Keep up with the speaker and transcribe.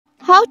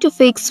how to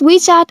fix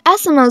WeChat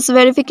SMS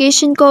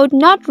verification code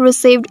not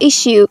received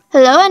issue.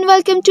 Hello and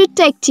welcome to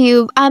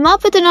TechTube. I'm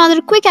up with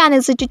another quick and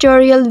easy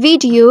tutorial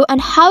video on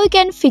how you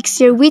can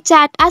fix your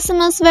WeChat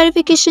SMS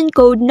verification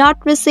code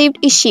not received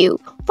issue.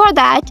 For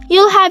that,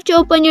 you'll have to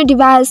open your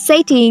device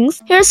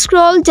settings. Here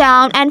scroll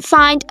down and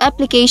find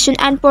application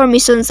and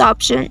permissions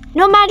option.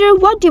 No matter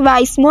what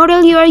device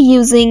model you are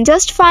using,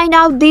 just find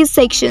out these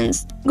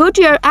sections. Go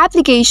to your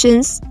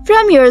applications.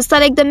 From here,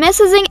 select the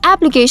messaging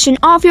application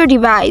of your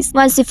device.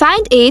 Once you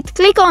find it,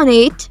 click on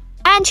it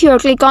and here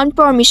click on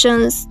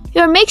permissions.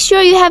 Here make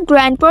sure you have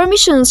grant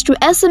permissions to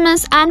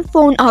SMS and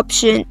phone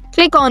option.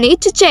 Click on it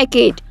to check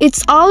it.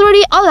 It's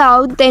already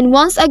allowed, then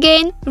once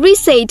again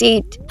reset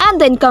it and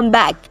then come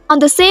back. On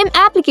the same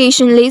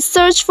application list,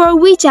 search for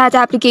WeChat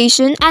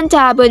application and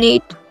tab on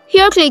it.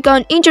 Here click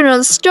on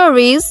internal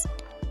stories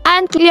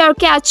and clear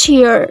cache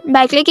here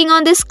by clicking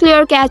on this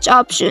clear cache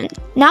option.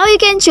 Now you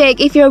can check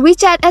if your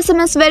WeChat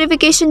SMS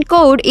verification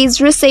code is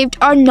received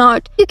or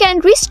not. You can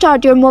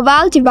restart your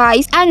mobile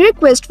device and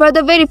request for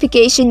the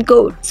verification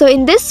code. So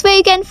in this way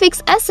you can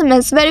fix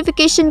SMS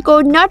verification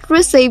code not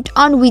received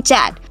on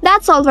WeChat.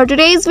 That's all for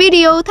today's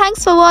video.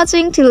 Thanks for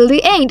watching till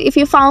the end. If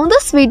you found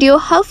this video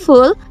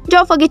helpful,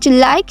 don't forget to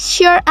like,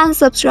 share and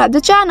subscribe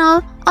the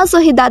channel. Also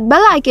hit that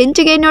bell icon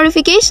to get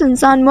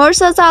notifications on more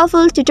such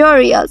helpful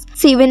tutorials.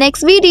 See you in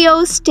next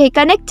video. Stay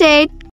connected.